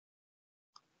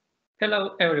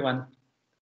Hello, everyone.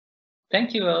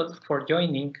 Thank you all for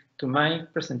joining to my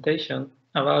presentation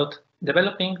about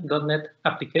developing .NET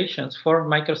applications for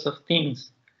Microsoft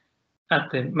Teams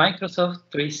at the Microsoft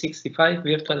 365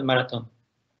 Virtual Marathon.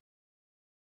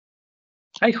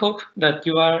 I hope that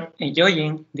you are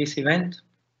enjoying this event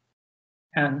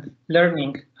and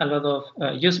learning a lot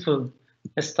of useful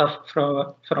stuff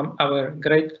from our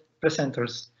great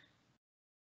presenters.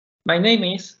 My name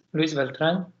is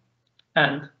Beltran,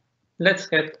 and let's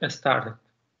get started.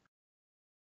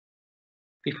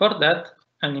 Before that,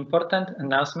 an important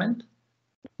announcement.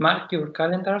 Mark your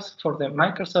calendars for the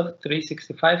Microsoft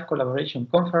 365 Collaboration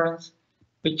Conference,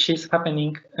 which is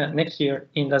happening next year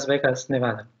in Las Vegas,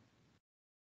 Nevada.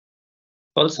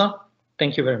 Also,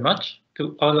 thank you very much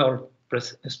to all our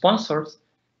sponsors,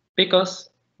 because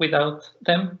without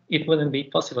them, it wouldn't be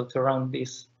possible to run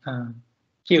this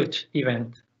huge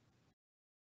event.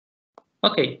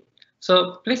 Okay,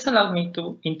 so please allow me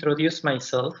to introduce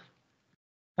myself.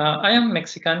 I am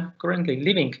Mexican, currently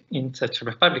living in Czech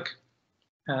Republic.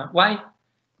 Why?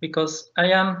 Because I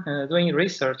am doing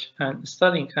research and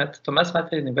studying at Thomas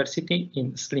Matter University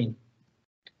in Slin.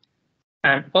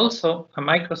 I'm also a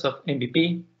Microsoft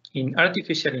MVP in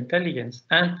artificial intelligence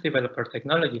and developer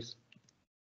technologies.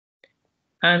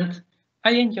 And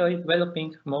I enjoy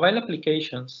developing mobile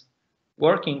applications,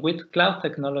 working with cloud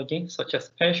technology such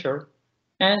as Azure,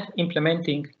 and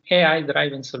implementing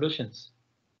AI-driven solutions.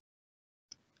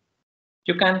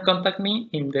 You can contact me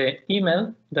in the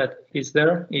email that is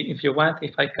there if you want,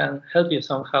 if I can help you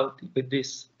somehow with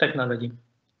this technology.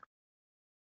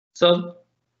 So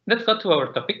let's go to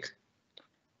our topic.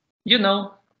 You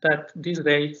know that these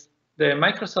days the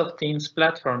Microsoft Teams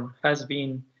platform has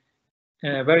been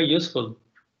very useful.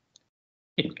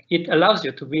 It allows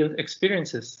you to build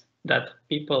experiences that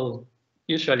people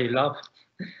usually love.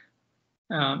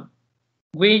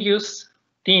 We use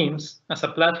Teams as a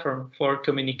platform for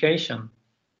communication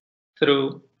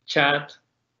through chat,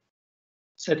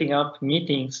 setting up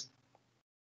meetings,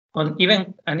 and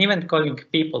even calling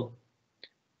people.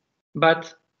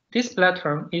 But this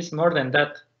platform is more than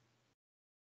that.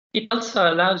 It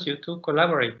also allows you to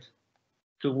collaborate,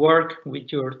 to work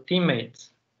with your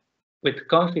teammates with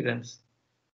confidence,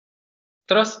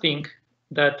 trusting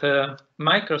that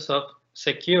Microsoft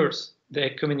secures the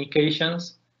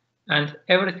communications and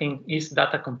everything is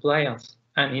data compliance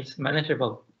and it's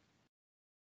manageable.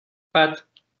 But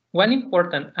one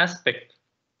important aspect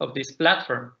of this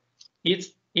platform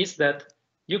is that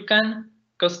you can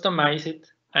customize it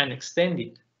and extend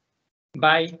it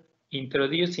by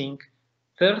introducing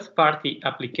third-party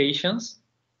applications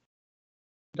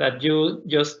that you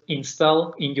just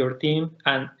install in your team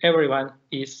and everyone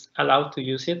is allowed to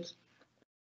use it.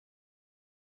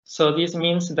 So this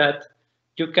means that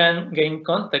you can gain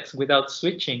context without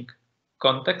switching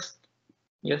context,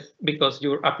 yes, because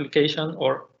your application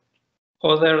or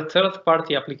other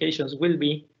third-party applications will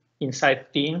be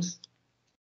inside Teams.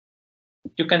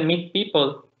 You can meet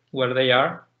people where they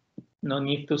are, no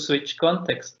need to switch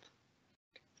context.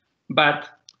 But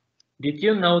did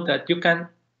you know that you can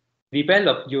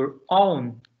develop your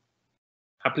own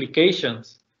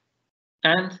applications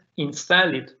and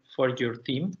install it for your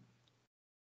team?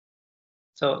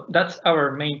 So that's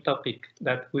our main topic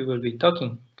that we will be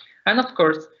talking. And of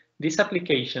course, these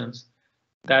applications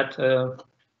that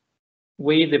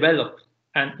we develop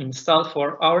and install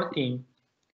for our team,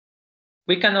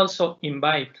 we can also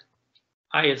invite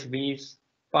ISVs,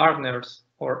 partners,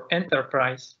 or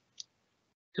enterprise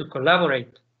to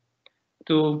collaborate,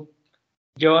 to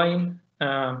join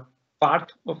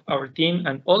part of our team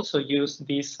and also use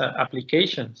these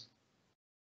applications.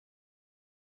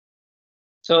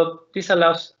 So this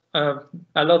allows a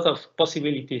lot of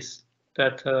possibilities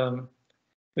that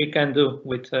we can do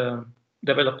with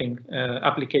developing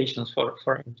applications for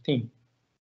our team.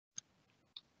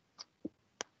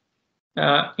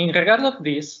 In regard of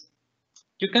this,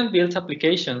 you can build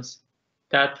applications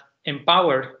that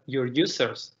empower your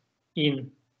users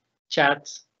in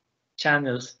chats,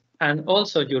 channels, and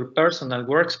also your personal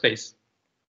workspace.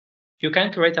 You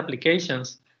can create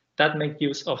applications that make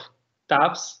use of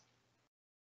tabs.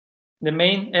 The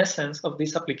main essence of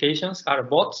these applications are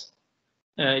bots,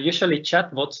 usually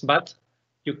chat bots, but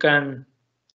you can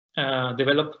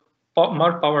develop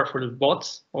more powerful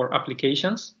bots or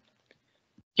applications.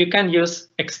 You can use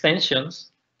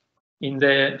extensions in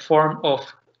the form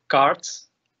of cards,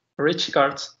 rich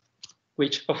cards,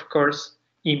 which of course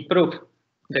improve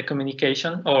the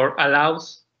communication or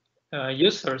allows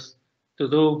users to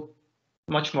do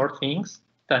much more things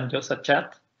than just a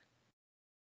chat.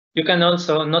 You can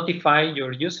also notify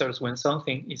your users when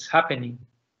something is happening.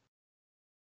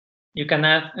 You can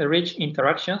add rich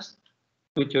interactions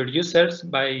with your users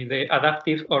by the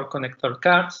adaptive or connector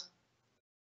cards.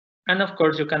 And of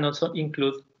course, you can also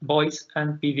include voice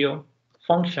and video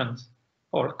functions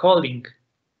or calling.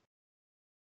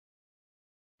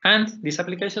 And these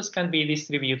applications can be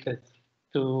distributed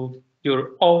to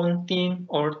your own team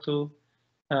or to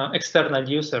external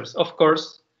users. Of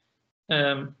course,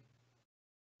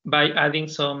 by adding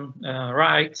some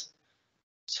rights,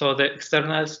 so the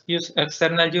external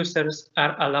users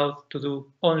are allowed to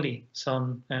do only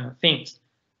some things.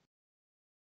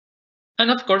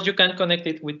 And of course, you can connect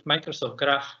it with Microsoft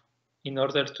Graph in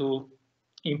order to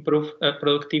improve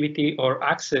productivity or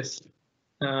access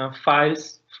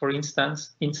files, for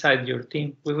instance, inside your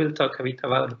team. We will talk a bit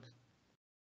about it.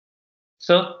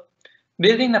 So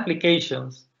building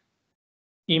applications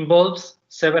involves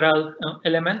several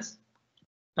elements.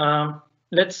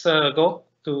 Let's go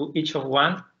to each of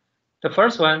one. The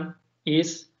first one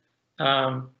is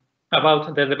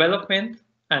about the development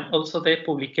and also the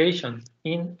publication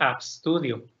in App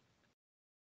Studio.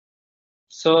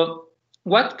 So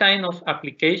what kind of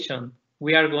application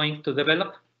we are going to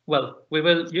develop? Well, we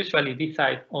will usually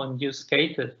decide on use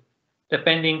cases,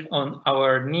 depending on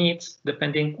our needs,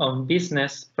 depending on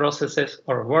business processes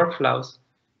or workflows,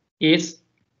 is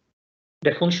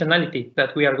the functionality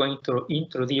that we are going to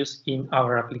introduce in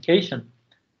our application.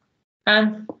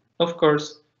 And of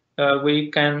course,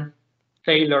 we can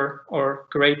tailor or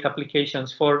create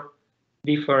applications for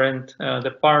different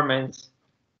departments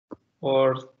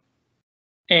or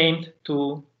aimed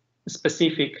to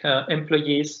specific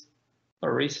employees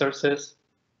or resources.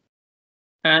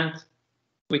 And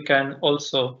we can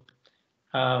also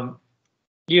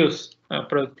use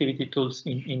productivity tools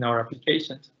in our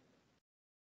applications.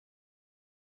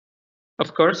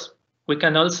 Of course, we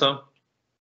can also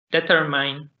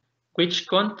determine which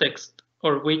context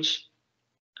or which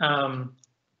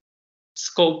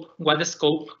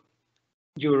scope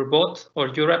your bot or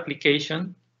your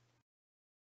application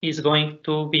is going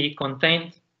to be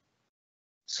contained.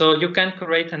 So you can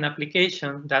create an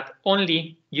application that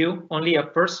only you, only a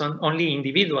person, only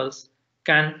individuals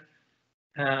can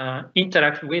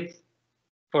interact with.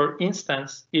 For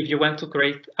instance, if you want to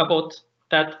create a bot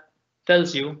that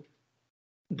tells you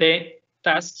the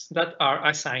tasks that are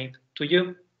assigned to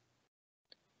you.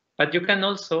 But you can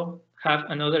also have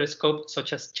another scope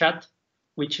such as chat,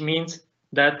 which means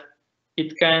that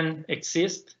it can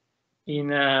exist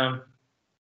in a,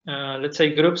 let's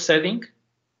say, group setting.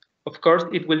 Of course,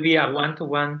 it will be a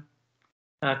one-to-one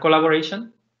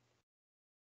collaboration,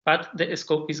 but the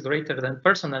scope is greater than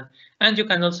personal. And you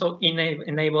can also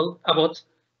enable a bot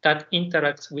that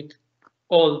interacts with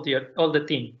all the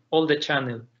team, all the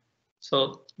channel.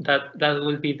 So that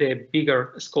will be the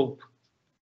bigger scope.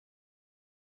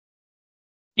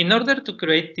 In order to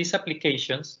create these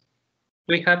applications,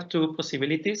 we have two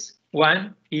possibilities.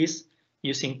 One is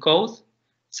using code.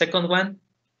 Second one,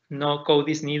 no code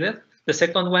is needed. The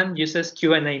second one uses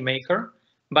Q&A Maker.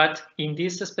 But in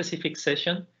this specific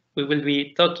session, we will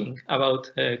be talking about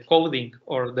coding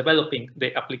or developing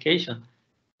the application.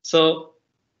 So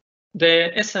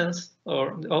the essence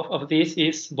of this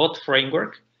is Bot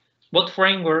Framework. Bot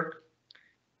Framework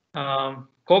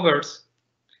covers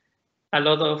a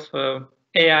lot of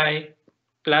AI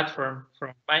platform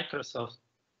from Microsoft.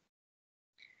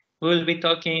 We will be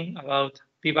talking about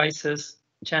devices,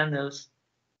 channels,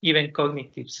 even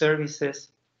cognitive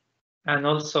services, and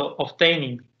also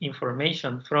obtaining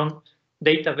information from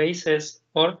databases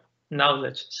or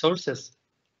knowledge sources.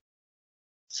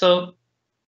 So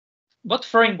Bot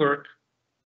Framework,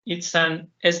 it's an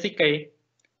SDK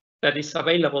that is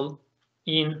available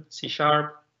in C#,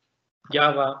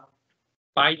 Java,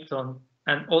 Python,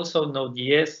 and also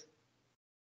Node.js.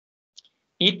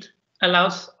 It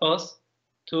allows us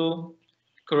to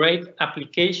create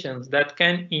applications that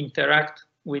can interact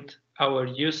with our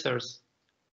users.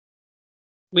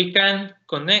 We can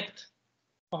connect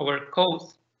our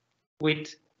code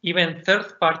with even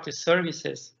third-party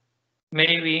services.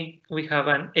 Maybe we have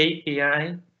an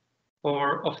API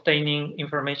for obtaining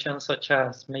information such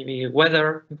as maybe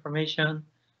weather information,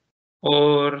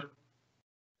 or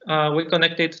we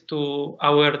connect it to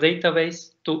our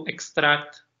database to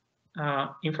extract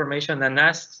information and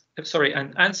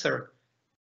answer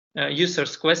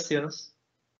users' questions.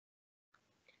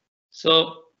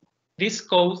 So this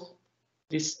code,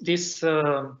 this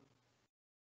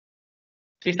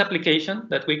application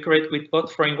that we create with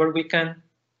Bot Framework, we can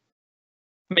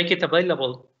make it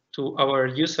available to our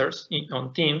users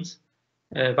on Teams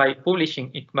by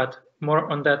publishing it, but more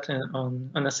on that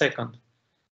on a second.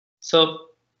 So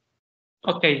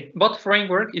Okay, Bot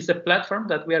Framework is a platform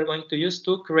that we are going to use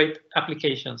to create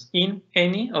applications in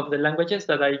any of the languages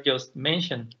that I just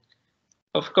mentioned.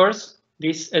 Of course,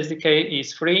 this SDK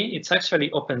is free. It's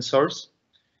actually open source,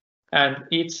 and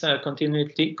it's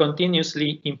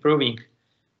continuously improving.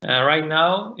 Right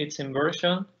now, it's in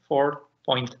version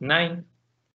 4.9,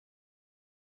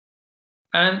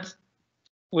 and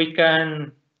we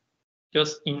can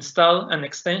just install an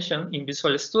extension in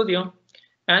Visual Studio,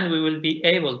 and we will be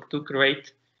able to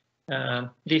create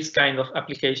this kind of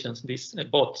applications, these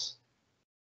bots.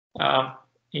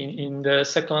 In the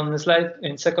second slide,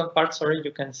 in second part, sorry,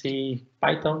 you can see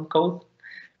Python code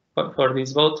for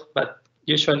this bot, but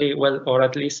usually, well, or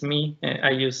at least me, I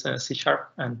use C#,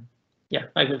 and yeah,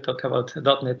 I will talk about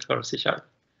 .NET or C#.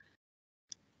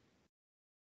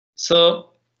 So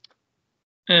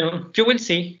you will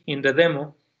see in the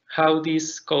demo how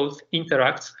this code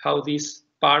interacts, how these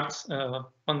parts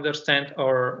understand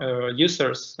our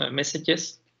users'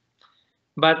 messages.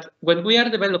 But when we are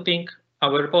developing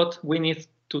our bot, we need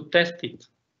to test it.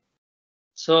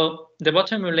 So the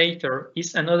bot emulator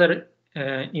is another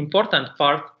important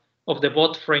part of the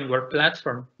bot framework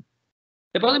platform.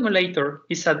 The bot emulator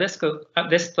is a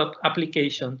desktop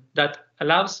application that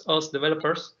allows us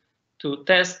developers to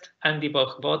test and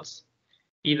debug bots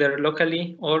either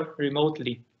locally or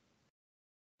remotely.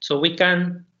 So we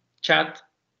can chat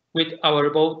with our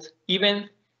bot even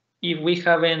if we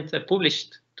haven't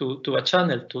published to a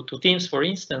channel, to Teams, for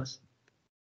instance.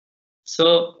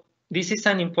 So this is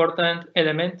an important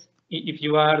element if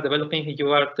you are developing, if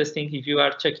you are testing, if you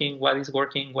are checking what is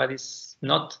working, what is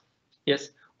not. Yes,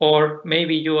 or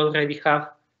maybe you already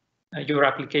have your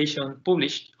application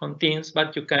published on Teams,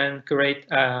 but you can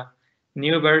create a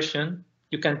new version.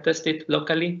 You can test it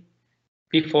locally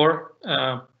before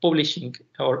publishing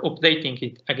or updating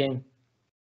it again.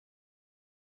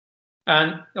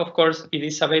 And of course, it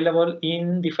is available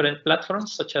in different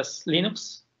platforms such as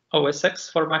Linux, OS X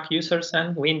for Mac users,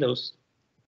 and Windows.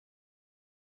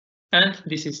 And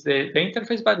this is the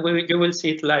interface, but you will see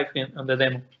it live on the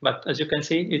demo. But as you can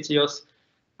see, it's just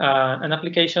an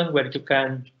application where you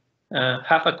can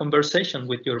have a conversation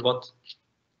with your bot.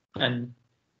 And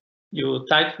you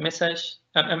type a message,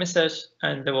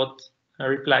 and the bot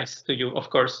replies to you. Of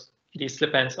course, this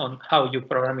depends on how you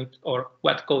program it or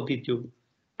what code did you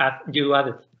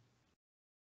added.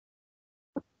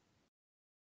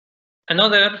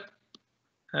 Another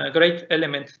great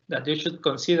element that you should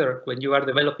consider when you are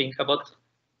developing a bot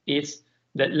is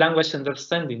the language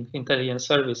understanding intelligence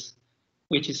service,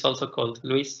 which is also called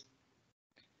LUIS.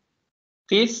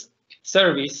 This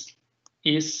service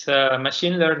is a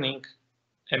machine learning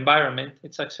environment.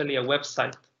 It's actually a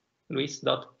website,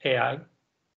 luis.ai,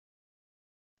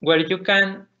 where you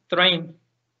can train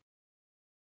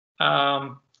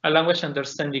a language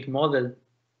understanding model.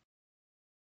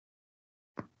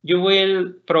 You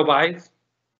will provide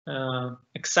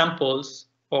examples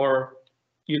or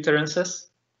utterances.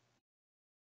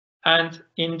 And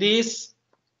in these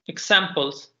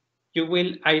examples, you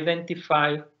will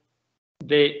identify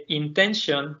the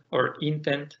intention or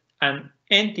intent and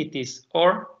entities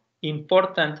or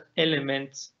important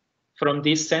elements from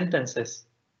these sentences.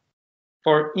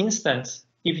 For instance,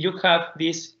 if you have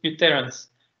this utterance,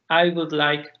 I would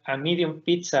like a medium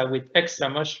pizza with extra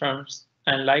mushrooms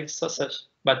and light sausage,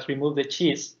 but remove the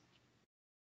cheese.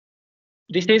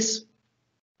 This is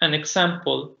an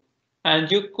example, and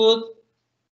you could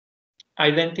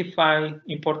identify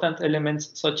important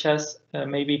elements such as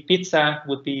maybe pizza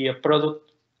would be a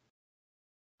product,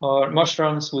 or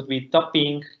mushrooms would be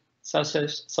topping,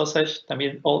 sausage, I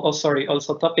mean,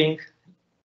 also topping.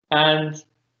 And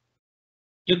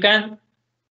you can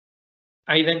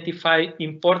identify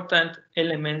important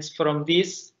elements from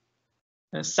these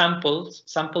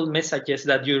sample messages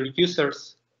that your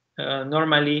users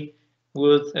normally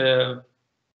would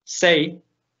say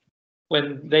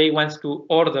when they want to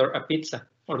order a pizza,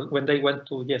 or when they want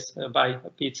to buy a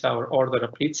pizza or order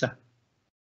a pizza.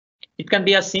 It can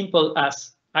be as simple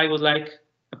as I would like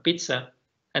a pizza,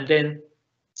 and then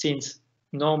since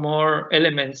no more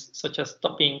elements such as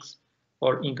toppings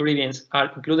or ingredients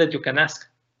are included, you can ask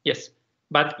yes.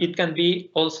 But it can be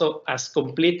also as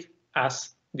complete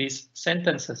as these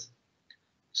sentences.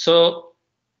 So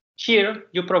here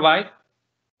you provide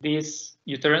these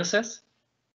utterances.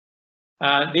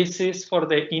 This is for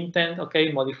the intent,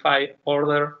 okay, modify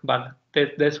order, but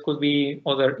there could be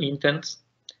other intents.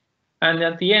 And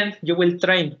at the end, you will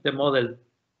train the model.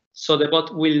 So the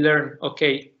bot will learn,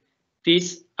 okay,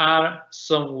 these are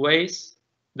some ways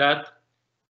that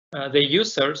the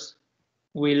users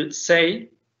will say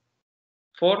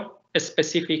for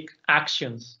specific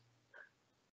actions.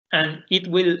 and it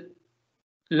will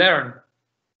learn.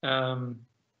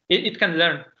 It can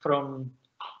learn from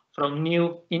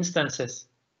new instances,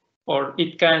 or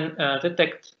it can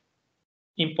detect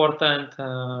important,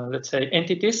 let's say,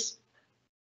 entities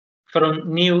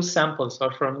from new samples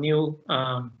or from new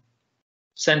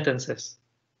sentences.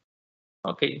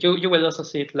 Okay, you will also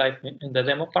see it live in the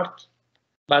demo part,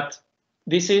 but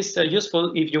this is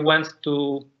useful if you want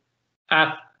to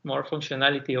add more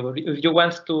functionality, or if you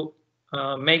want to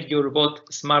make your bot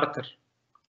smarter.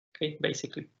 Okay,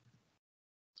 basically.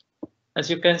 As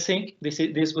you can see,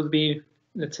 this would be,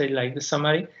 let's say, like the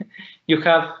summary. You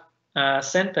have a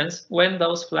sentence: when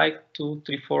does flight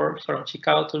 234 from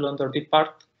Chicago to London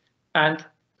depart? And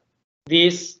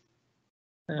this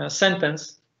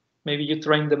sentence, maybe you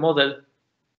train the model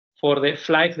for the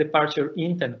flight departure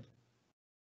intent.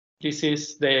 This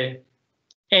is the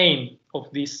aim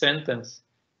of this sentence.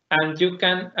 And you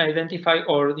can identify,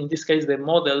 or in this case, the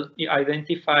model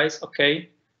identifies, okay,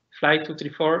 flight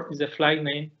 234 is the flight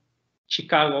name,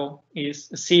 Chicago is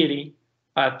a city,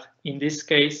 but in this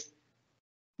case,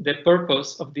 the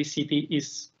purpose of this city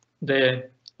is the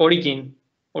origin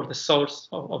or the source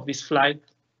of this flight,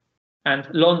 and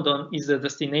London is the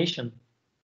destination.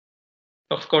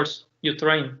 Of course, you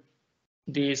train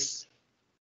this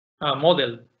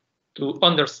model to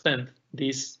understand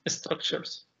these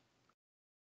structures.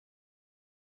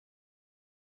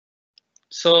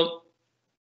 So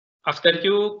after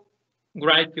you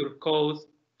write your code,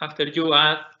 after you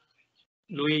add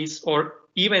Luis or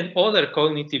even other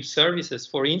cognitive services,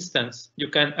 for instance, you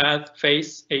can add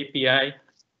face API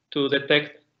to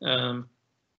detect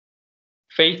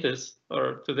faces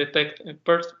or to detect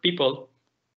people.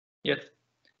 Yes.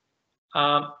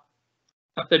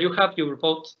 After you have your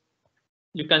bot,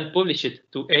 you can publish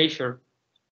it to Azure,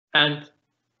 and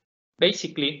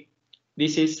basically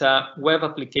this is a web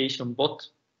application bot.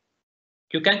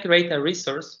 You can create a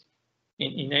resource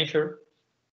in Azure,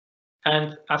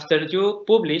 and after you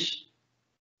publish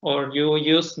or you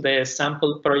use the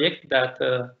sample project that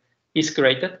is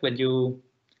created when you,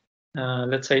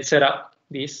 let's say, set up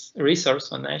this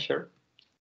resource on Azure,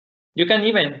 you can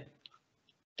even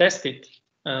test it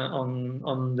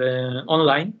on the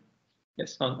online,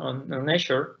 yes, on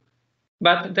Azure.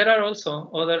 But there are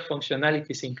also other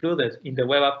functionalities included in the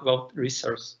web app bot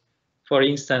resource. For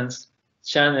instance,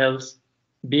 channels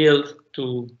built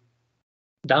to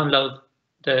download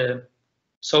the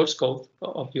source code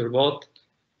of your bot.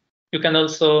 You can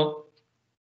also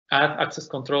add access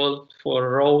control for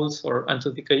roles or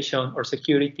authentication or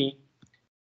security.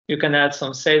 You can add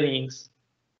some settings,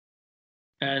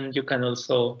 and you can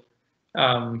also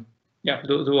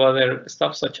do other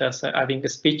stuff such as adding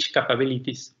speech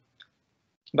capabilities.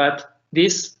 But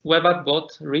this web app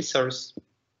bot resource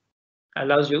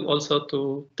allows you also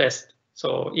to test.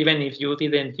 So even if you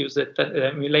didn't use the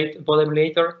bot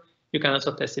emulator, you can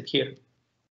also test it here.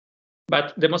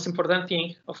 But the most important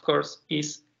thing, of course,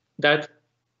 is that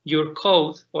your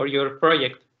code or your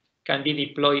project can be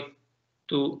deployed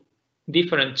to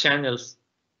different channels.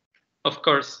 Of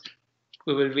course,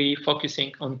 we will be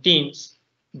focusing on Teams,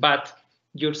 but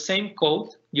your same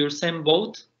code, your same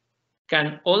bot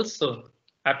can also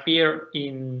appear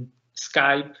in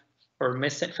Skype or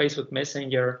Facebook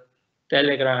Messenger,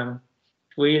 Telegram,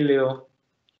 Twilio.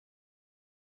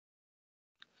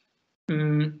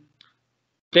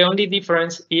 The only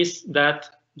difference is that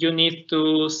you need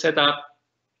to set up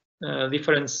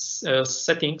different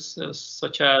settings,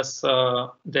 such as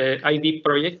the ID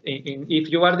project. If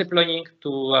you are deploying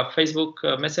to a Facebook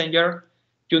Messenger,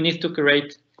 you need to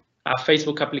create a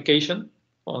Facebook application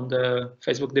on the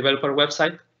Facebook developer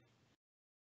website,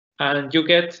 and you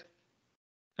get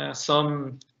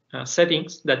some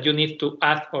settings that you need to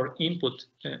add or input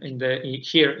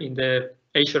here in the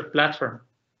Azure platform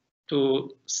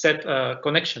to set a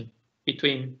connection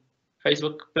between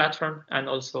Facebook platform and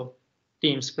also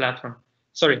Teams platform.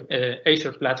 Sorry,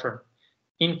 Azure platform.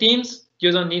 In Teams,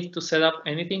 you don't need to set up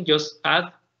anything. Just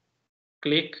add,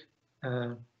 click,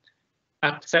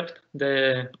 accept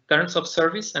the terms of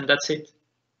service, and that's it.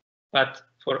 But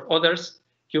for others,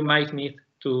 you might need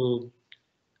to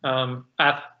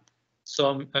add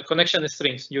some connection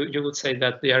strings. You would say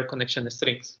that they are connection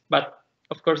strings. But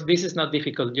of course, this is not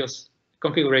difficult, just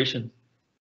configuration.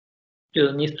 You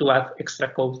don't need to add extra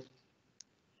code.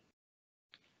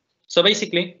 So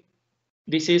basically,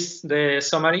 this is the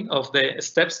summary of the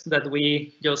steps that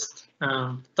we just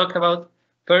talked about.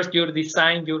 First, you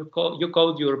design you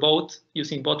code your bot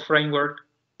using bot framework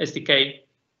SDK.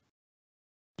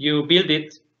 You build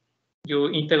it,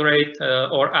 You integrate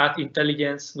or add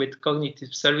intelligence with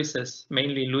cognitive services,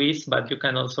 mainly Luis, but you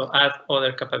can also add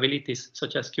other capabilities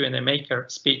such as Q&A maker,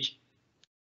 speech,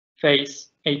 face,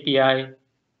 API,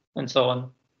 and so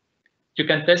on. You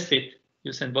can test it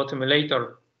using Bot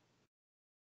Emulator.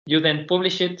 You then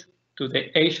publish it to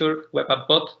the Azure Web App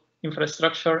Bot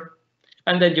infrastructure,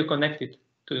 and then you connect it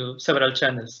to several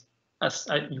channels, as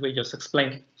we just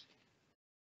explained.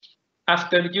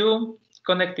 After you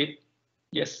connect it,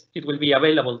 yes, it will be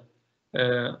available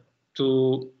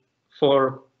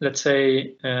for, let's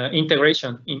say,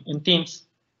 integration in Teams.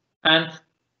 And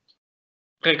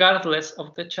regardless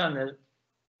of the channel,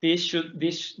 this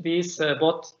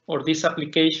bot or this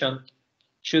application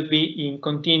should be in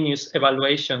continuous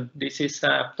evaluation. This is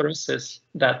a process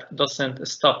that doesn't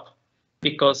stop,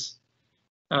 because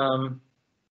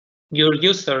your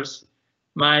users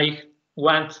might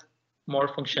want more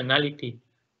functionality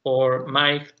or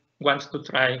might want to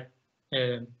try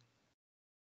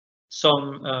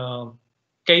some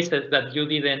cases that you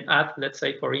didn't add, let's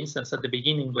say, for instance, at the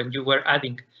beginning when you were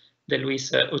adding the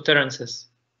Luis utterances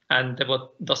and the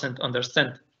bot doesn't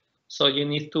understand. So you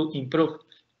need to improve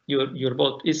your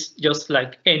bot. It's just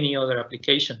like any other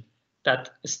application that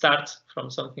starts from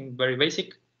something very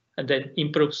basic and then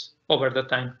improves over the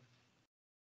time.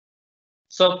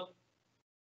 So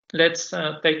let's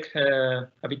take a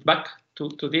bit back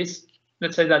to this.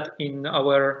 Let's say that in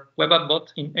our web app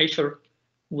bot in Azure,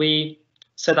 we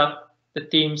set up the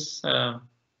Teams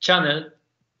channel.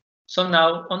 So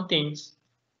now on Teams,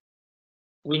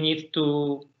 we need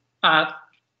to add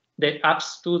the App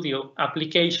Studio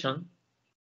application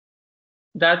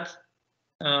that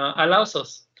allows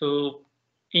us to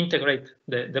integrate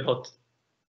the bot.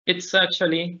 It's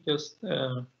actually just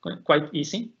quite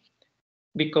easy,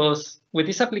 because with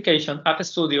this application, App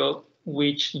Studio,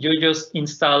 which you just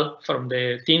install from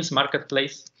the Teams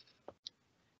marketplace,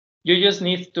 you just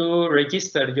need to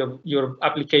register your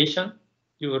application,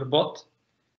 your bot.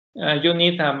 You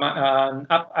need an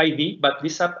app ID, but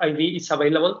this app ID is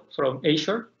available from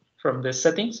Azure, from the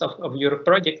settings of your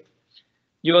project.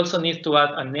 You also need to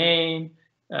add a name.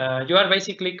 You are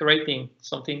basically creating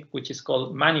something which is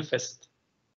called manifest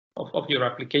of your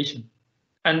application.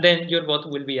 And then your bot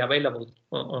will be available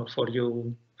for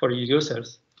your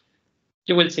users.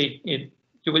 You will see it.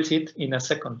 You will see it in a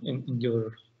second in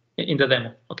the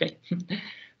demo. Okay.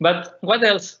 But what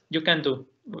else you can do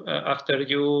after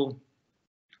you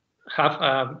have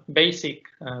a basic,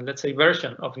 let's say,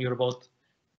 version of your bot?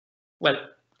 Well,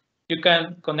 you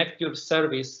can connect your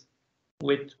service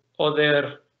with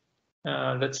other,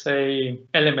 let's say,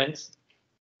 elements.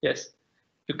 Yes,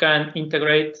 you can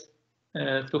integrate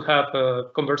to have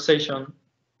a conversation,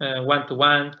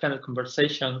 one-to-one channel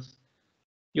conversations.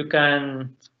 You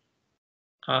can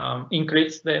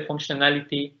increase the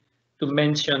functionality to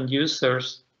mention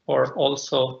users or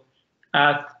also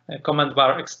add command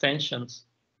bar extensions.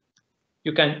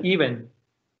 You can even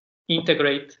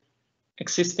integrate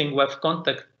existing web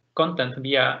content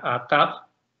via a tab,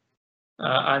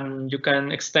 and you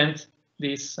can extend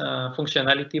this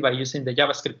functionality by using the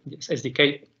JavaScript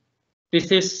SDK.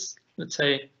 This is, let's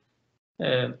say,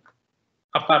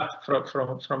 apart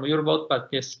from your bot, but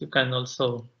yes, you can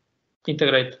also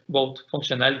integrate both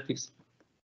functionalities.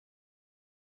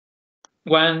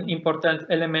 One important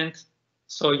element,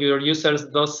 so your users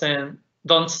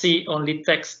don't see only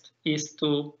text, is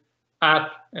to add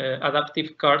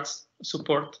adaptive cards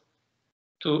support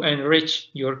to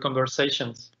enrich your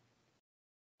conversations.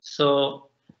 So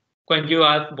when you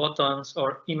add buttons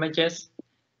or images,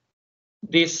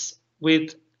 this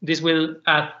will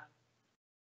add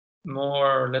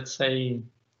more, let's say,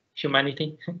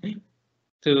 humanity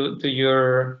to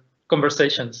your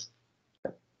conversations,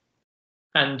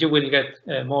 and you will get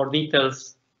more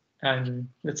details, and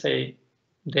let's say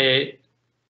the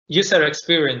user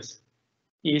experience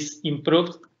is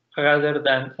improved rather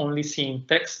than only seeing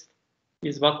text.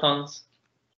 These buttons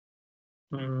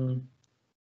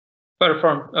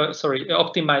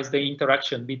optimize the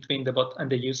interaction between the bot and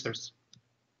the users,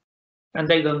 and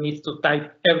they don't need to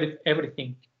type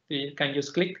everything. They can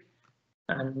just click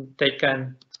and they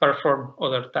can perform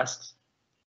other tasks.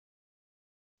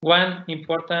 One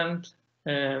important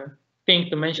thing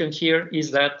to mention here is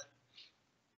that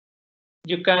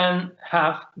you can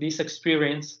have this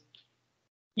experience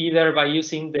either by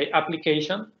using the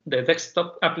application, the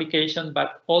desktop application,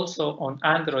 but also on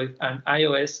Android and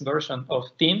iOS version of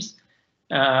Teams.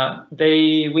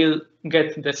 They will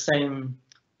get the same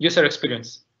user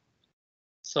experience.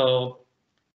 So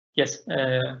yes,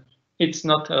 it's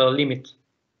not a limit,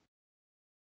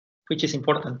 which is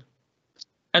important.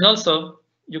 And also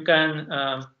you can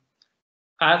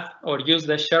add or use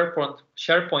the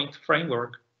SharePoint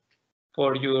framework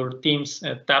for your Teams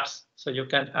tabs. So you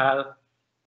can add,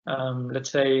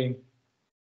 let's say,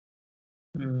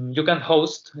 you can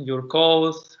host your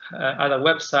calls, add a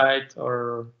website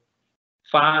or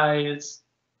files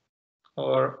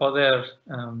or other,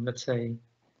 let's say,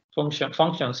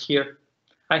 functions here.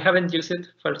 I haven't used it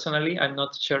personally. I'm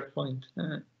not SharePoint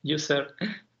user,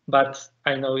 but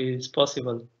I know it's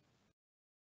possible.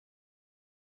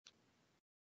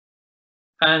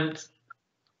 And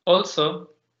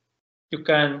also, you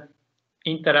can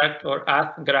interact or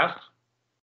add graph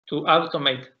to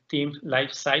automate team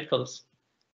life cycles.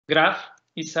 Graph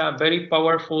is a very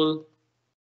powerful,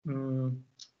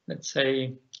 let's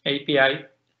say, API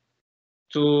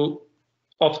to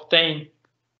obtain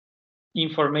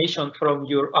information from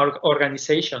your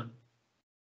organization.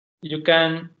 You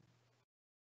can,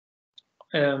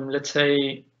 let's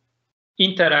say,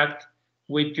 interact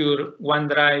with your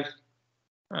OneDrive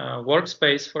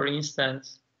workspace, for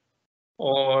instance,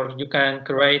 or you can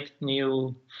create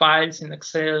new files in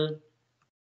Excel.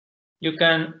 You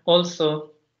can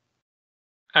also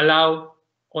allow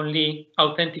only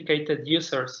authenticated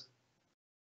users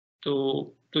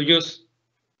to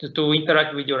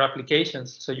interact with your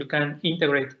applications. So you can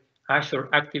integrate Azure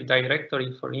Active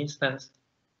Directory, for instance.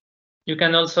 You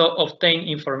can also obtain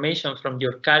information from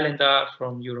your calendar,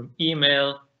 from your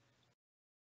email.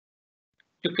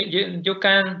 You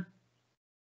can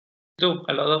do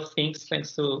a lot of things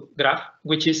thanks to Graph,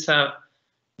 which is a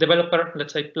developer,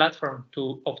 let's say, platform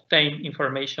to obtain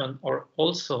information or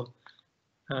also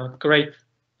create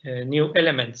new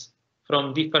elements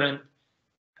from different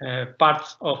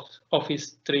parts of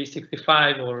Office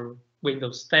 365 or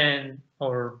Windows 10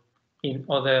 or in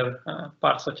other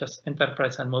parts such as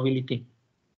enterprise and mobility.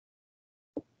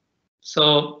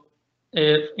 So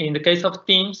in the case of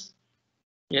Teams,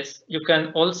 yes, you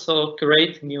can also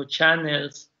create new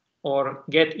channels or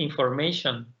get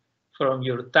information from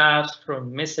your tabs,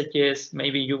 from messages.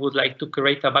 Maybe you would like to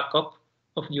create a backup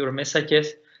of your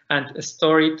messages and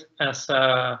store it as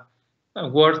a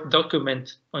Word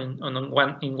document in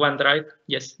OneDrive.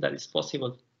 Yes, that is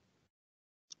possible.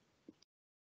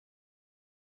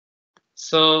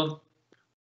 So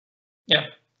yeah,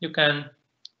 you can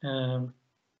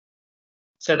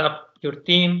set up your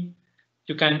team.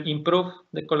 You can improve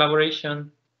the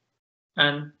collaboration,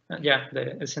 and yeah,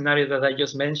 the scenario that I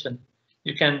just mentioned.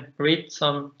 You can read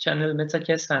some channel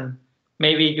messages, and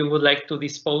maybe you would like to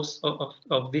dispose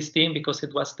of this team because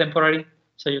it was temporary.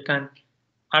 So you can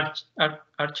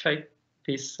archive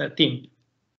this team,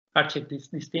 archive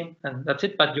this team, and that's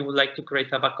it. But you would like to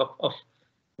create a backup of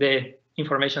the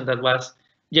information that was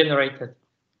generated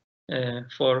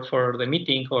for the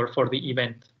meeting or for the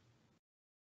event.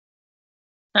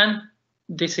 And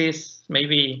this is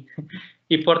maybe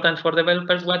important for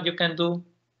developers, what you can do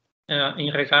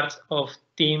in regards of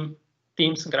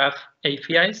Teams Graph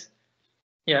APIs.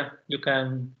 Yeah, you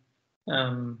can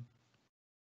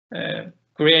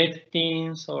create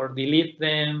teams or delete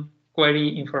them,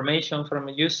 query information from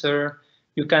a user.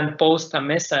 You can post a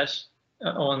message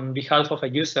on behalf of a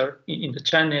user in the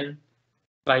channel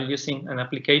by using an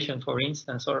application, for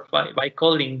instance, or by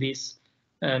calling this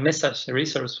message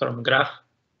resource from Graph.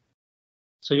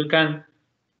 So you can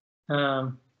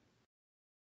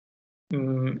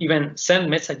even send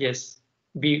messages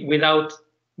without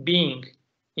being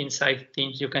inside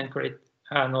Teams. You can create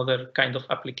another kind of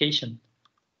application.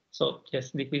 So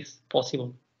yes, this is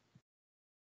possible.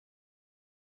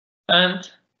 And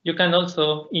you can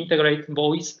also integrate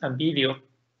voice and video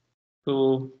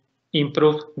to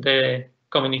improve the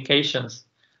communications.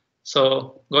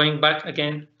 So going back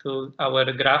again to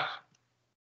our Graph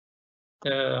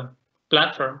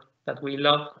platform that we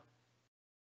love,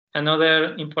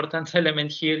 another important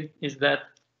element here is that,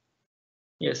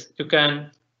 yes, you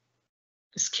can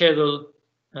schedule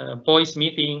voice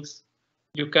meetings,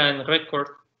 you can record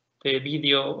the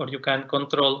video, or you can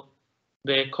control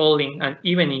the calling and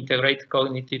even integrate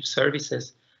cognitive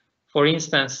services. For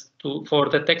instance, for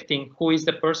detecting who is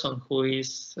the person who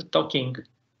is talking,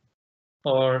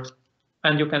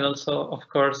 and you can also, of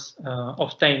course,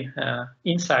 obtain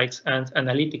insights and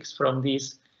analytics from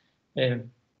this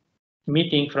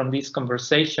meeting, from this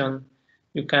conversation.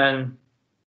 You can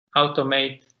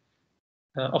automate,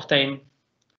 obtain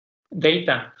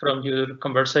data from your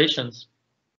conversations.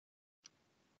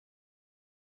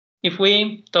 If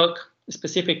we talk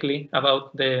specifically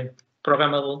about the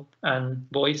programmable and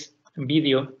voice and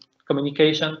video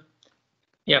communication,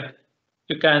 yeah,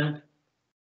 you can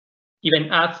even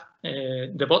add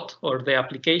the bot or the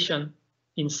application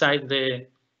inside the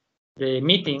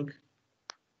meeting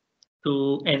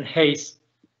to enhance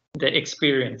the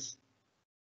experience.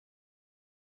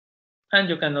 And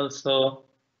you can also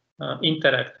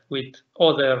interact with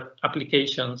other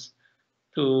applications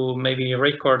to maybe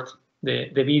record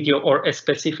the video or a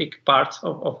specific parts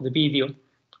of the video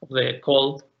of the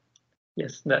call.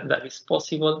 Yes, that is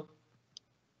possible.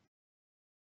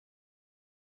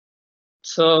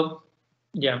 So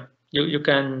yeah, you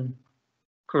can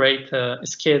create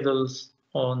schedules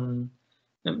on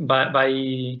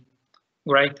by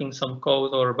writing some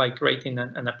code or by creating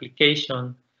an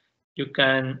application. You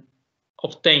can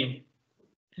obtain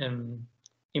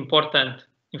important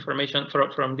information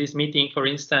from this meeting. For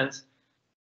instance,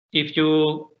 if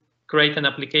you create an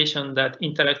application that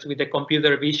interacts with the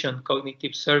computer vision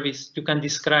cognitive service, you can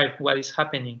describe what is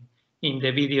happening in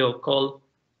the video call.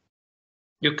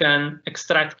 You can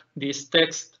extract this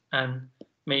text and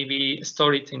maybe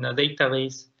store it in a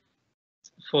database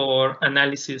for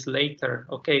analysis later.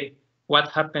 Okay, what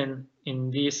happened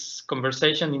in this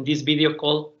conversation, in this video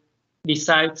call?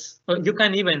 Besides, you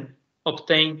can even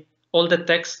obtain all the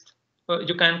text.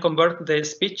 You can convert the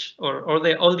speech or all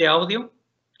the audio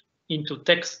into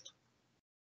text,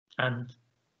 and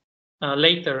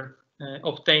later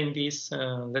obtain this,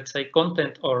 let's say,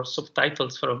 content or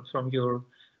subtitles from your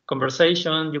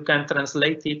conversation. You can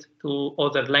translate it to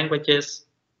other languages.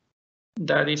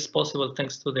 That is possible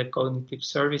thanks to the cognitive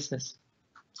services.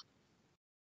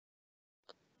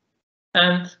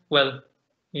 And well,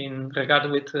 in regard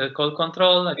with call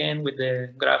control, again with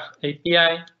the Graph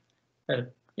API, well,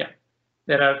 yeah,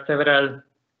 there are several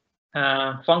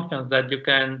functions that you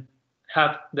can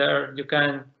have there. You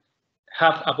can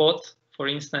have a bot, for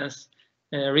instance,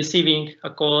 receiving a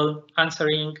call,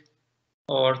 answering,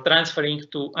 or transferring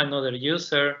to another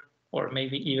user, or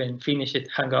maybe even finish it,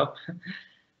 hang up.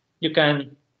 You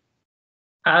can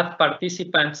add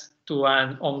participants to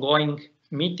an ongoing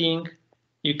meeting.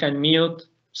 You can mute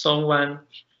someone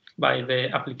by the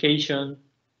application,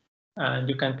 and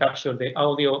you can capture the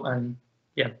audio. And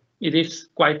yeah, it is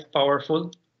quite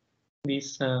powerful,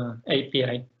 this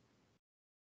API.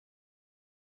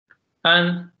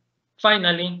 And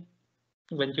finally,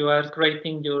 when you are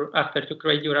creating after you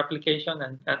create your application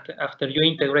and after you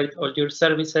integrate all your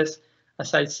services,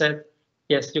 as I said,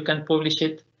 yes, you can publish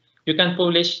it. You can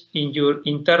publish in your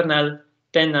internal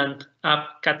tenant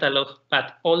app catalog,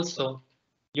 but also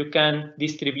you can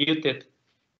distribute it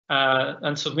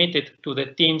and submit it to the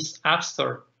team's app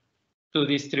store to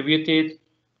distribute it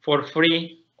for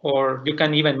free, or you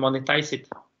can even monetize it.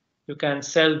 You can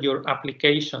sell your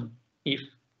application if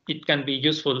it can be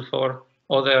useful for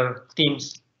other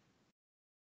teams.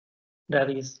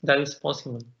 That is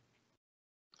possible.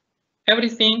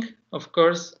 Everything, of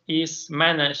course, is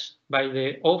managed by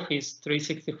the Office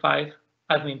 365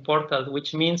 admin portal,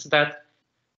 which means that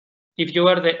if you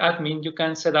are the admin, you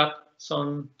can set up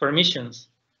some permissions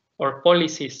or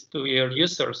policies to your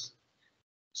users.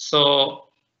 So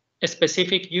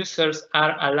specific users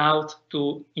are allowed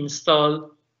to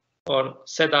install or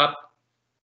set up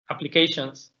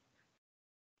applications,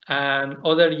 and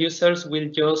other users will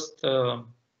just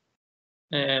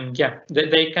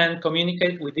they can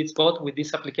communicate with this bot, with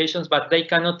these applications, but they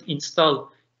cannot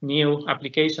install new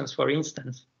applications, for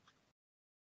instance.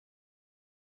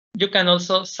 You can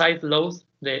also sideload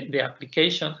the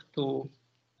application to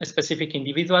specific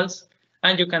individuals,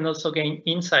 and you can also gain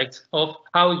insights of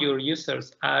how your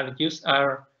users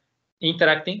are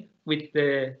interacting with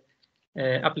the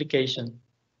application.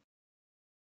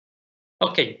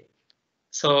 Okay,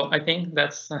 so I think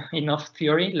that's enough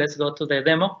theory. Let's go to the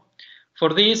demo.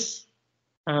 For this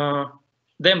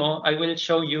demo, I will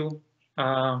show you,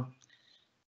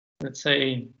 let's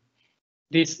say,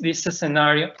 this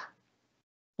scenario.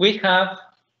 We have,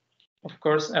 of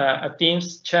course, a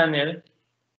Teams channel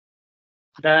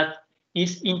that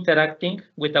is interacting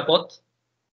with a bot.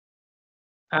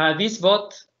 This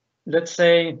bot, let's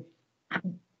say,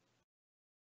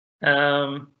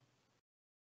 it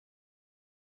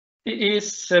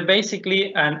is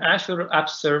basically an Azure App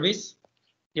Service.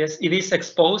 Yes, it is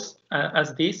exposed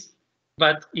as this,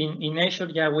 but in Azure,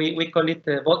 yeah, we call it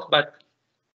a bot. But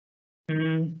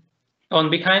on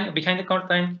behind the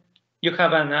curtain, you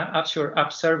have an Azure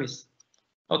App Service.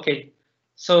 Okay,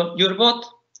 so your bot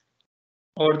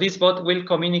or this bot will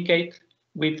communicate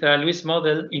with a Luis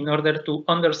model in order to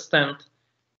understand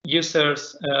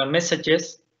users'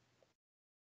 messages.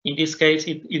 In this case,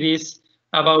 it is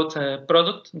about a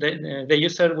product. The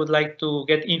user would like to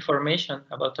get information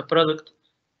about a product.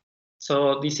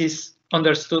 So this is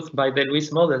understood by the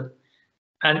Luis model,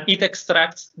 and it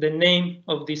extracts the name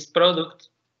of this product.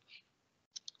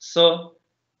 So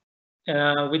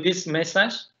with this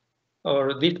message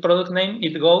or this product name,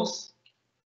 it goes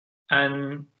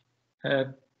and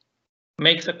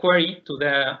makes a query to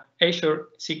the Azure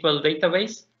SQL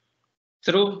database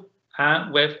through a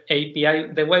web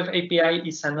API. The web API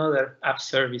is another app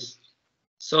service.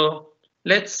 So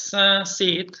let's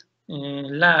see it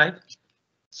live.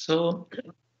 So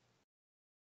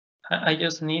I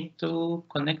just need to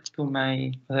connect to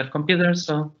my other computer.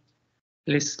 So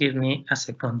please give me a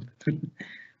second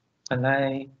while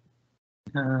I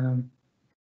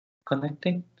connect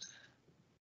it,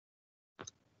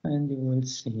 and you will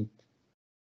see it.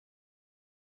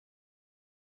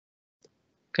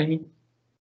 Okay.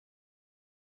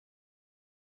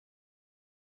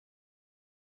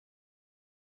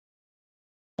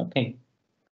 Okay.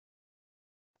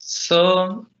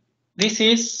 So this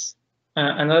is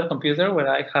another computer where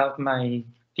I have my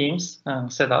Teams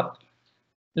set up.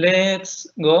 Let's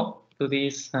go to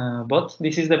this bot.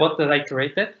 This is the bot that I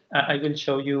created. I will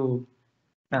show you,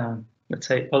 let's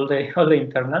say, all the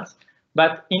internals.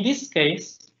 But in this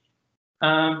case,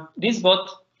 this bot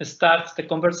starts the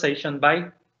conversation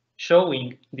by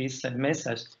showing this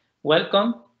message.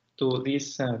 Welcome to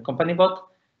this company bot.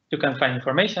 You can find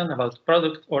information about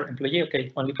product or employee.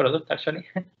 Okay, only product actually.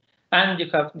 And you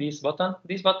have this button.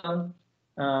 This button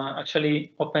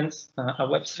actually opens a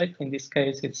website. In this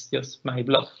case, it's just my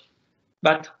blog.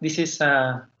 But this is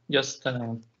just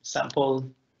a sample,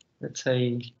 let's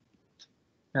say,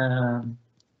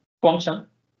 function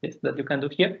that you can do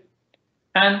here.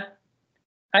 And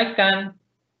I can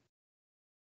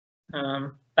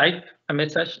type a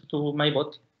message to my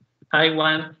bot. I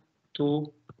want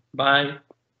to buy,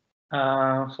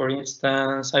 for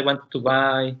instance, I want to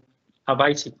buy a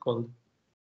bicycle.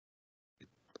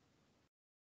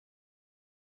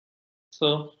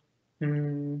 So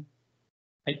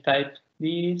I type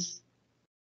this.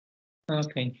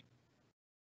 Okay.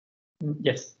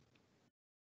 Yes.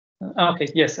 Okay.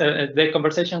 Yes. The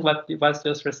conversation was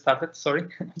just restarted. Sorry.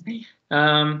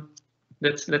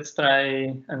 Let's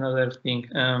try another thing.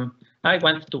 I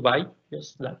want to buy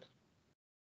just that.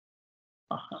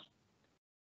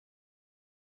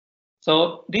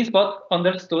 So this bot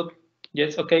understood.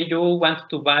 Yes. Okay. You want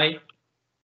to buy.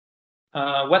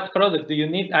 What product do you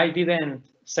need? I didn't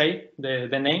say the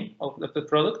name of the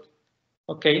product.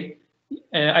 Okay.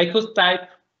 I could type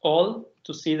all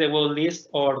to see the whole list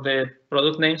or the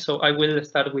product name. So I will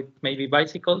start with maybe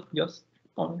bicycle, just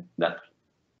on that.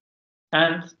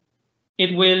 And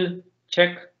it will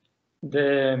check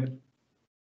the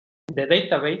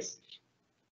database,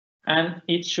 and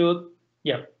it should,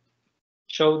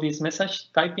 show this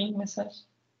message, typing message.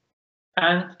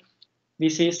 And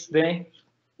this is the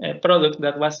product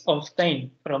that was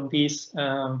obtained from this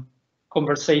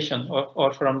conversation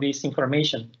or from this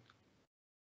information.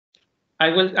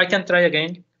 I can try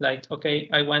again, like, okay,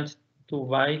 I want to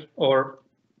buy, or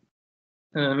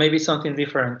maybe something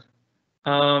different.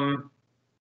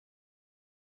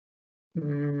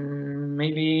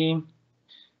 Maybe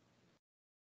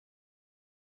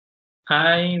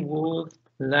I would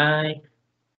like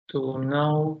to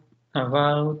know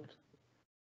about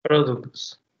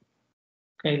products.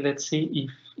 Okay, let's see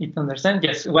if it understands.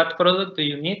 Yes, what product do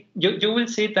you need? You will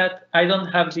see that I don't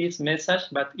have this message,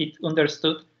 but it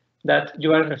understood that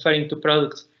you are referring to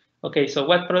products. Okay, so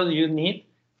what product you need?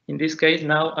 In this case,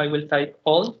 now I will type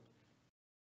all.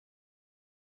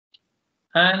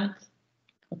 And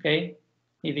okay,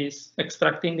 it is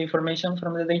extracting the information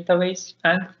from the database.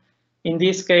 And in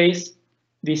this case,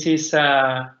 this is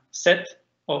a set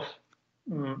of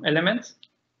elements.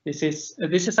 This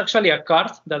is actually a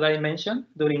card that I mentioned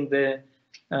during the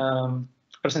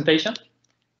presentation.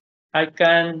 I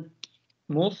can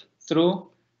move through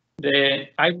the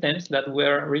items that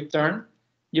were returned.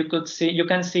 You can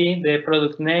see the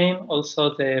product name,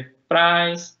 also the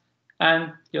price,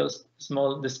 and just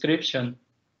small description.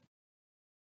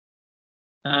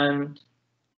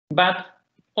 But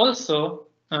also,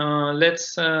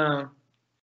 let's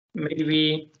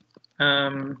maybe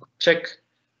check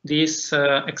this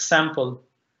example.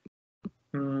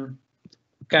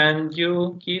 Can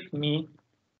you give me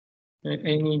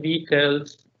any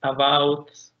details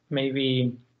about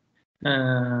maybe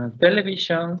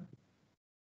television?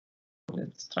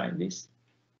 Let's try this.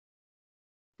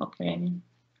 Okay.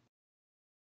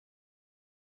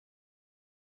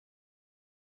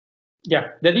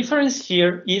 Yeah, the difference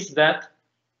here is that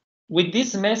with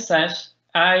this message,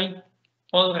 I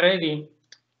already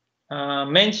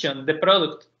mentioned the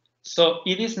product. So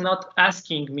it is not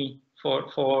asking me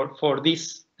for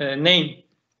this name,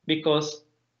 because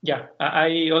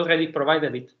I already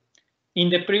provided it. In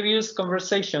the previous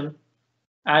conversation,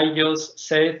 I just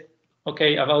said,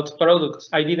 okay, about products.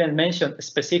 I didn't mention a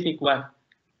specific one.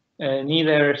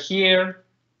 neither here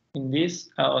in this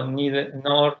or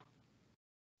nor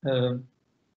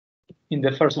in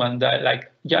the first one. That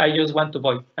like I just want to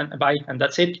buy and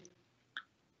that's it.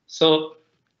 So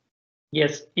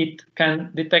yes, it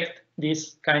can detect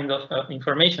this kind of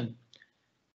information.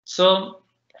 So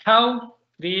how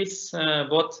this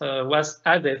bot was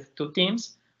added to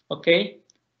Teams? Okay,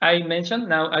 I mentioned.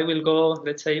 Now I will go,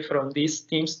 let's say, from these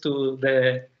Teams to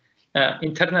the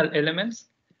internal elements.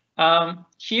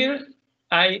 Here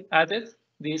I added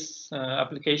this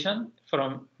application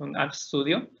from App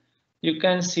Studio. You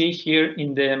can see here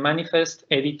in the manifest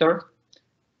editor,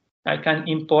 I can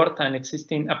import an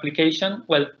existing application.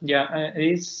 Well, yeah,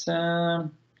 it's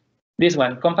this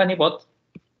one, company bot.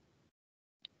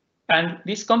 And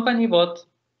this company bot,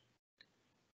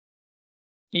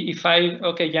 if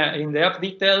okay, yeah, in the app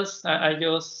details, I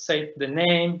just say the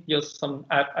name, just some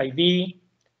app ID.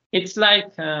 It's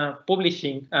like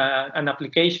publishing an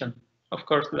application, of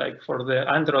course, like for the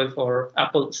Android or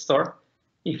Apple Store,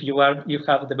 if you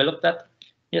have developed that.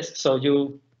 Yes, so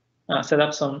you set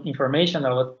up some information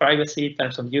about privacy,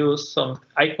 terms of use, some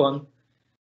icon.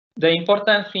 The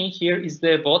important thing here is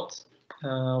the bot.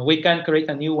 We can create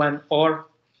a new one or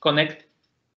connect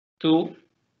to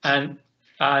an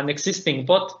existing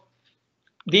bot.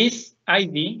 This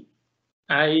ID,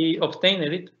 I obtained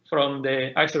it from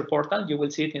the Azure portal. You will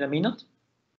see it in a minute.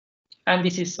 And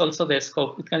this is also the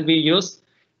scope. It can be used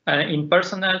in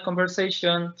personal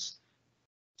conversations,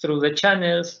 through the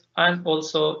channels, and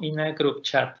also in a group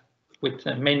chat with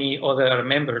many other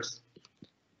members.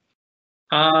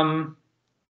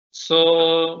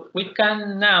 So we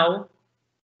can now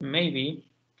maybe,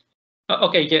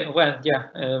 okay, yeah, well, yeah.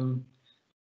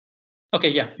 Okay,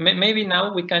 yeah, maybe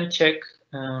now we can check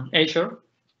Azure.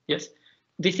 Yes,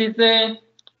 this is the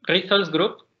resource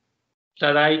group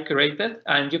that I created,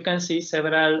 and you can see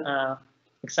several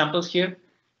examples here.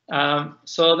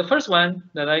 So the first one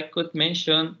that I could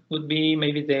mention would be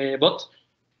maybe the bot.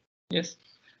 Yes,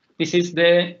 this is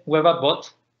the web app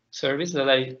bot service that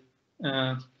I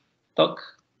talked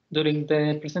during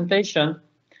the presentation.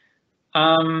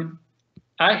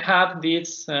 I have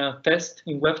this test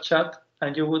in web chat,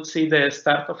 and you would see the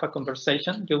start of a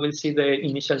conversation. You will see the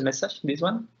initial message, this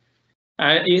one.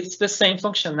 It's the same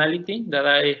functionality that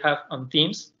I have on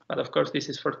Teams, but of course, this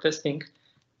is for testing.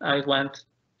 I want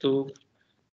to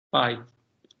buy.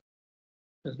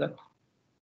 Is that?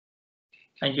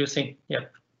 And you see, yeah,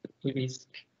 it is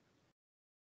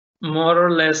more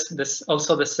or less this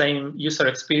also the same user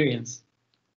experience.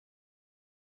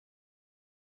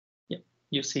 Yeah,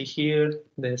 you see here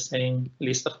the same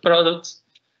list of products.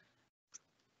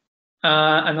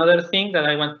 Another thing that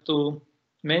I want to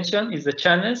mention is the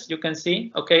channels. You can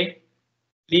see, okay,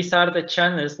 these are the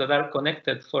channels that are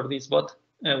connected for this bot.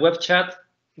 Web chat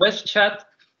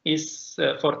is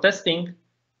for testing,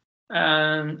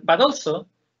 but also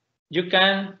you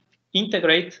can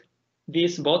integrate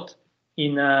this bot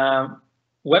in a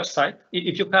website.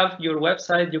 If you have your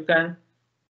website, you can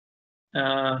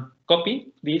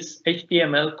copy this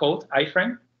HTML code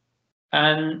iframe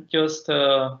and just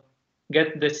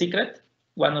get the secret,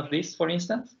 one of these, for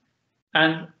instance,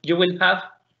 and you will have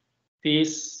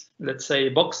this, let's say,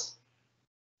 box,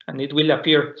 and it will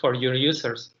appear for your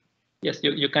users. Yes,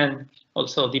 you can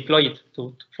also deploy it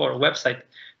for a website,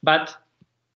 but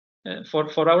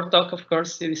for our talk, of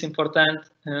course, it is important.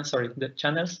 Sorry, the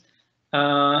channels.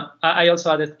 I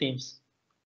also added Teams.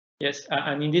 Yes,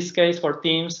 and in this case, for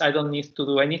Teams, I don't need to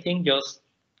do anything. Just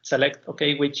select,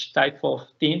 okay, which type of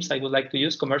Teams I would like to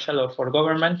use, commercial or for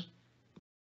government.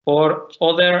 For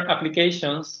other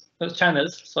applications,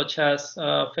 channels, such as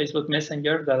Facebook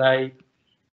Messenger that I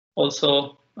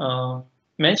also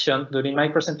mentioned during my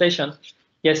presentation,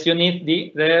 yes, you need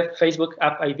the Facebook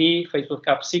app ID, Facebook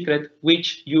app secret,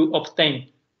 which you obtain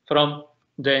from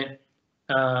the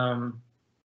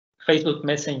Facebook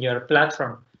Messenger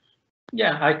platform.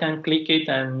 Yeah, I can click it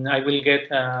and I will get,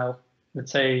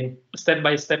 let's say,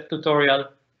 step-by-step tutorial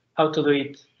how to do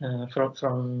it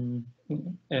from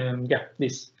yeah,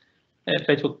 this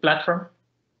Facebook platform.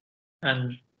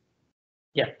 And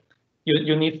yeah,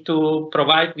 you need to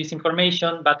provide this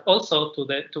information, but also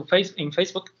in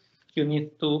Facebook, you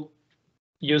need to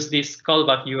use these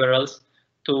callback URLs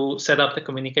to set up the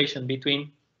communication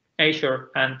between Azure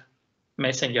and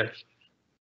Messenger.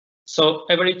 So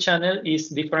every channel is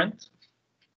different.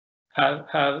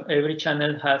 Every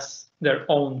channel has their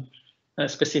own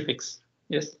specifics.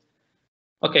 Yes.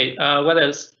 Okay. What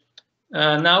else?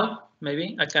 Now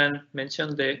maybe I can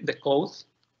mention the code,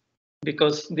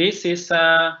 because this is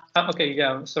okay.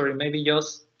 Yeah. Sorry. Maybe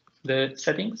just the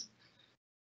settings.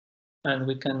 and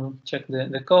we can check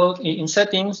the code. In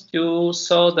settings, you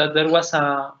saw that there was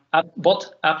a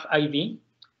bot app ID.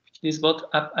 This bot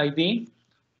app ID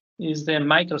is the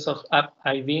Microsoft app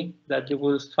ID that you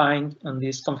will find on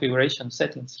this configuration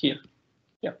settings here.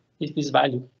 Yeah, it's this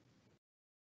value.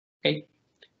 Okay.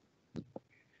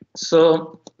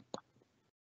 So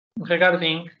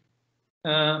regarding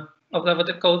of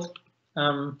the code,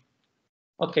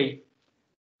 okay.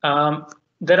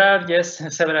 There are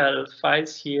just several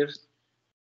files here.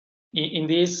 In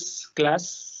this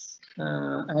class,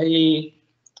 I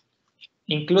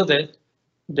included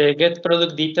the get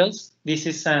product details. This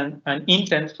is an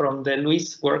intent from the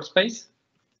Luis workspace.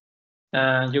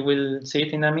 You will see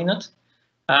it in a minute.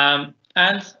 And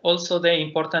also the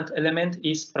important element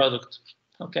is product.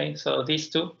 Okay, so these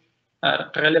two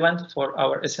are relevant for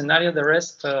our scenario. The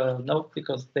rest, no,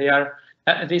 because they are.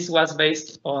 This was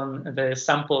based on the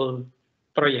sample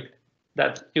project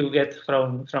that you get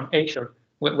from Azure.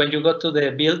 When you go to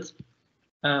the build,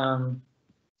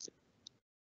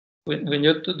 when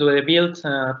you do the build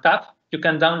tab, you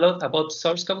can download about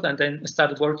source code and then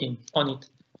start working on it.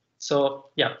 So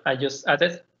yeah, I just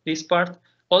added this part.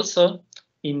 Also,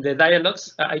 in the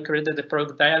dialogues, I created the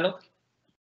product dialog.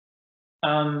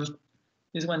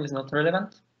 This one is not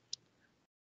relevant.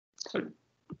 Sorry.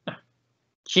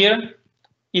 Here,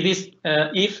 it is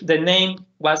if the name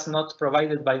was not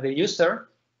provided by the user,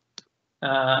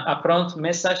 a prompt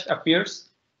message appears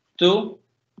to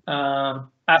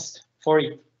ask for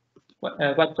it.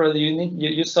 What product you need?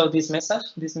 You saw this message.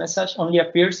 This message only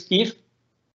appears if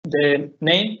the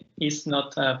name is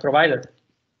not provided.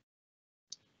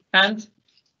 And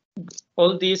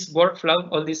all this workflow,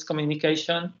 all this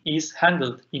communication is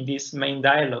handled in this main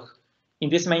dialog. In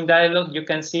this main dialog, you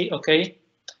can see, okay,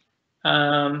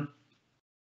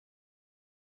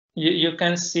 you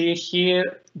can see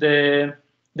here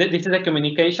this is the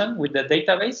communication with the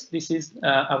database. This is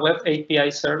a web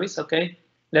API service. Okay,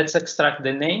 let's extract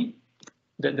the name.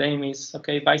 The name is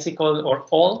okay, bicycle or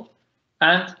all,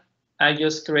 and I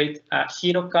just create a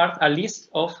hero card, a list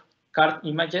of card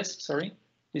images. Sorry,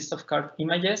 list of card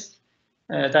images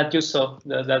that you saw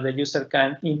that the user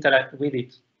can interact with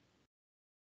it.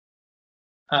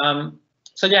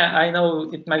 So yeah, I know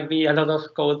it might be a lot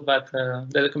of code, but the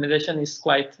documentation is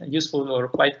quite useful or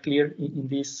quite clear in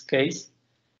this case.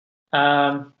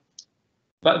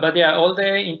 But yeah, all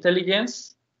the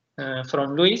intelligence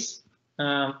from Luis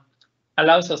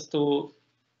allows us to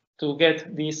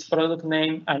get this product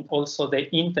name and also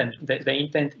the intent. The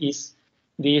intent is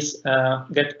this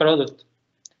get product.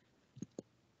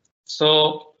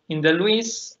 So in the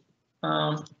Luis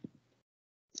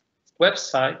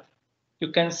website,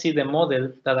 you can see the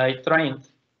model that I trained.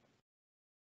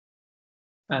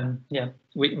 And yeah,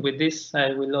 with this,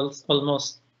 I will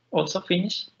almost also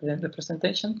finish the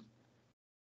presentation.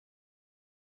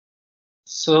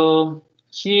 So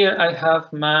here I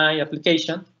have my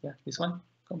application. Yeah, this one,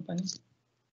 company.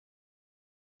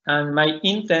 And my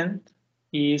intent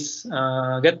is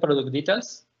get product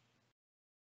details.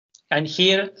 And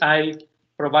here I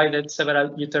provided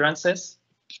several utterances.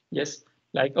 Yes,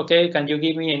 like, okay, can you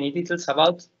give me any details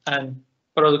about and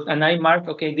product? And I mark,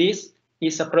 okay, this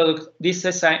is a product. This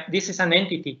is an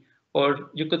entity, or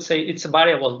you could say it's a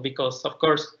variable because, of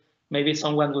course, maybe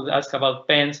someone would ask about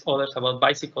pens, others about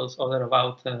bicycles, others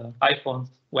about iPhones,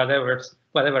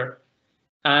 whatever.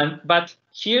 But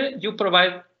here you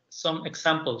provide some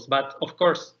examples, but of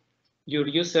course, your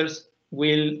users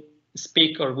will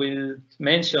speak or will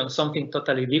mention something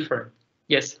totally different.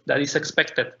 Yes, that is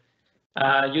expected.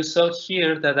 You saw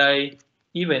here that I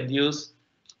even use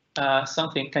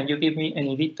something. Can you give me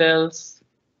any details?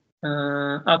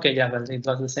 Okay, yeah, well, it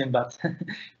was the same, but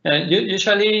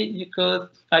usually you could,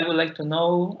 I would like to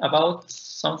know about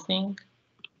something.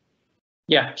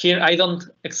 Yeah, here I don't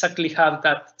exactly have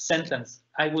that sentence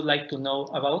I would like to know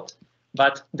about,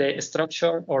 but the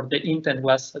structure or the intent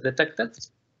was detected.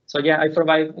 So yeah, I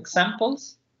provide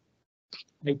examples.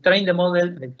 I train the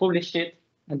model, I publish it,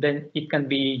 and then it can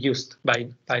be used by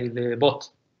the bot.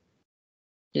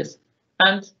 Yes,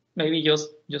 and maybe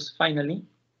just finally,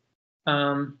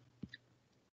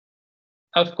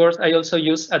 of course, I also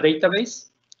use a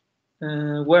database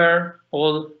where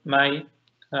all my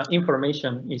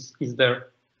information is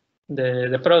there.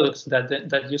 The products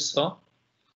that you saw,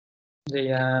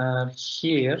 they are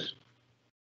here.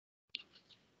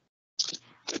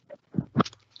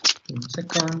 In a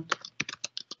second.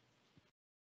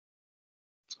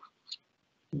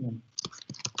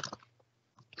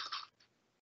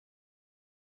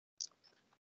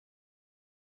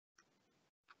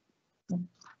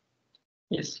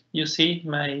 Yes, you see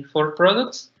my 4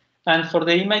 products. And for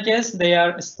the images, they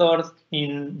are stored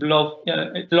in blob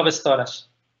storage.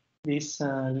 These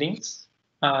links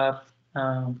are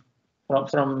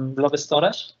from blob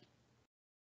storage.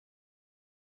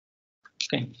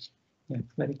 Okay, yeah,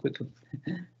 very quickly.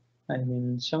 I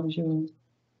will show you.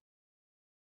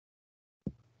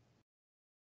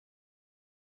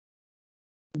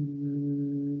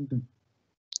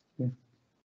 Yeah.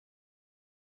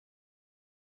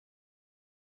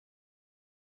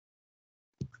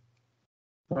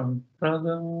 From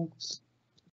products.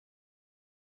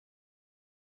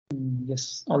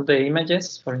 Yes, all the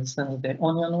images, for instance, the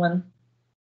onion one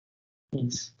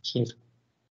is here.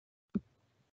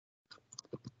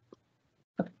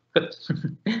 Good.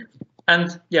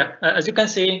 And yeah, as you can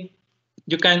see,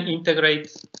 you can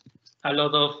integrate a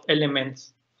lot of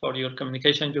elements for your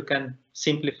communication. You can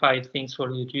simplify things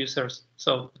for your users.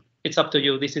 So it's up to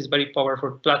you. This is very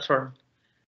powerful platform.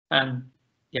 And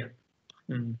yeah,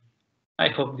 I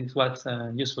hope this was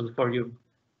useful for you.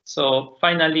 So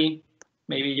finally,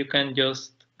 maybe you can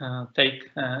just take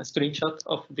a screenshot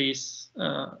of this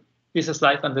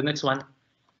slide and the next one.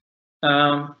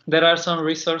 There are some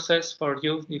resources for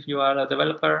you. If you are a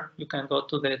developer, you can go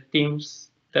to the Teams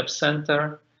Dev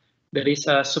Center. There is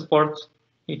a support.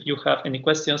 If you have any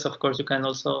questions, of course, you can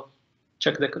also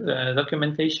check the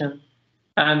documentation.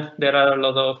 And there are a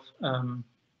lot of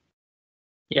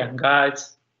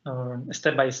guides or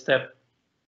step-by-step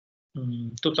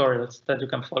tutorials that you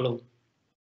can follow.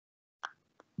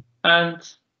 And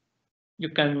you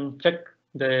can check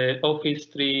the Office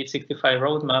 365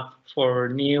 roadmap for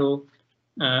new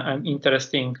and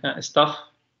interesting stuff,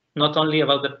 not only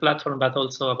about the platform, but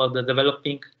also about the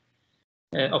developing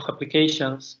of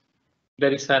applications.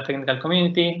 There is a technical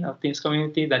community, a Teams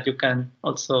community that you can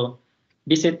also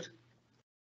visit.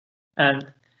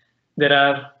 And there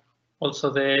are also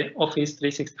the Office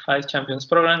 365 Champions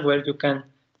program, where you can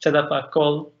set up a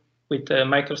call with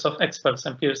Microsoft experts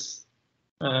and peers.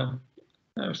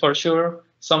 For sure,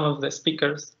 some of the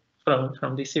speakers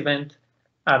from this event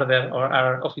are there or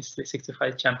are Office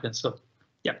 365 champions. So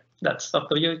yeah, that's up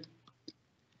to you.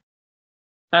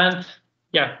 And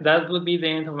yeah, that would be the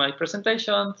end of my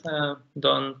presentation.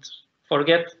 Don't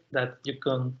forget that you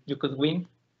could win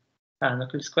an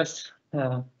Oculus Quest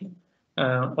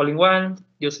all in one.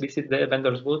 Just visit the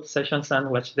vendor's booth sessions and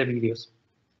watch the videos.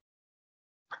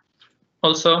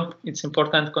 Also, it's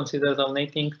important to consider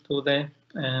donating to the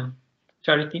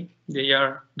charity. They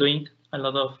are doing a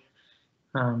lot of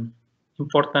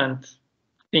important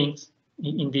things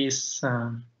in these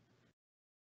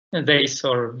days,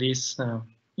 or these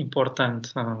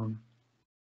important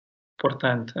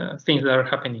things that are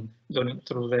happening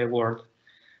through the world.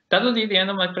 That will be the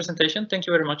end of my presentation. Thank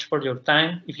you very much for your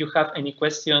time. If you have any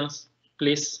questions,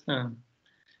 please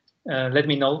let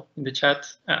me know in the chat.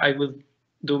 I will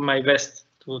do my best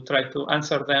to try to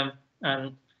answer them.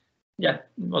 And yeah,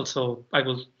 also I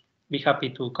will be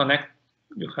happy to connect.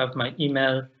 You have my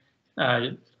email,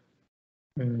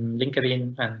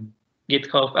 LinkedIn, and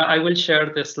GitHub. I will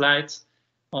share the slides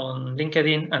on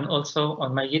LinkedIn and also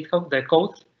on my GitHub, the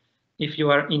code, if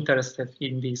you are interested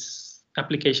in this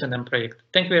application and project.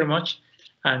 Thank you very much.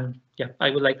 And yeah, I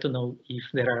would like to know if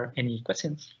there are any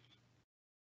questions.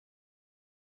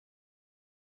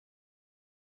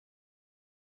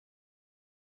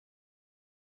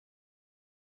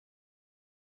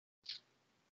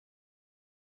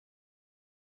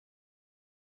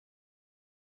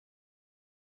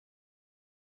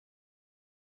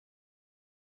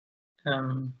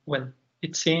 Well,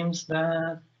 it seems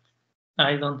that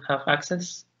I don't have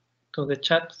access to the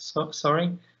chat, so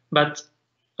sorry. But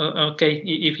okay,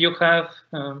 if you have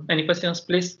any questions,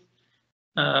 please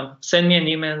send me an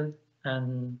email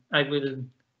and I will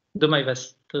do my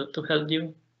best to help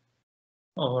you.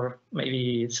 Or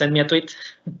maybe send me a tweet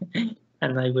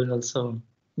and I will also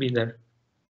be there.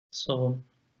 So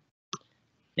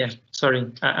yeah,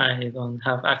 sorry, I don't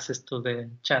have access to the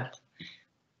chat.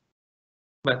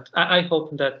 But I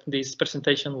hope that this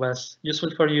presentation was useful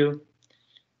for you.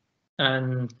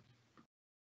 And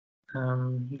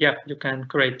yeah, you can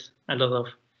create a lot of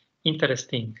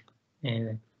interesting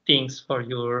things for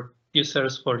your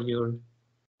users, for your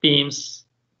teams,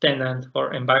 tenant,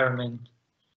 or environment.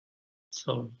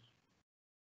 So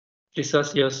this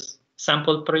was just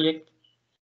sample project,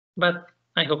 but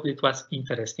I hope it was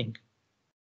interesting.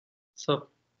 So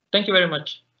thank you very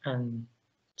much and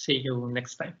see you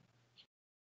next time.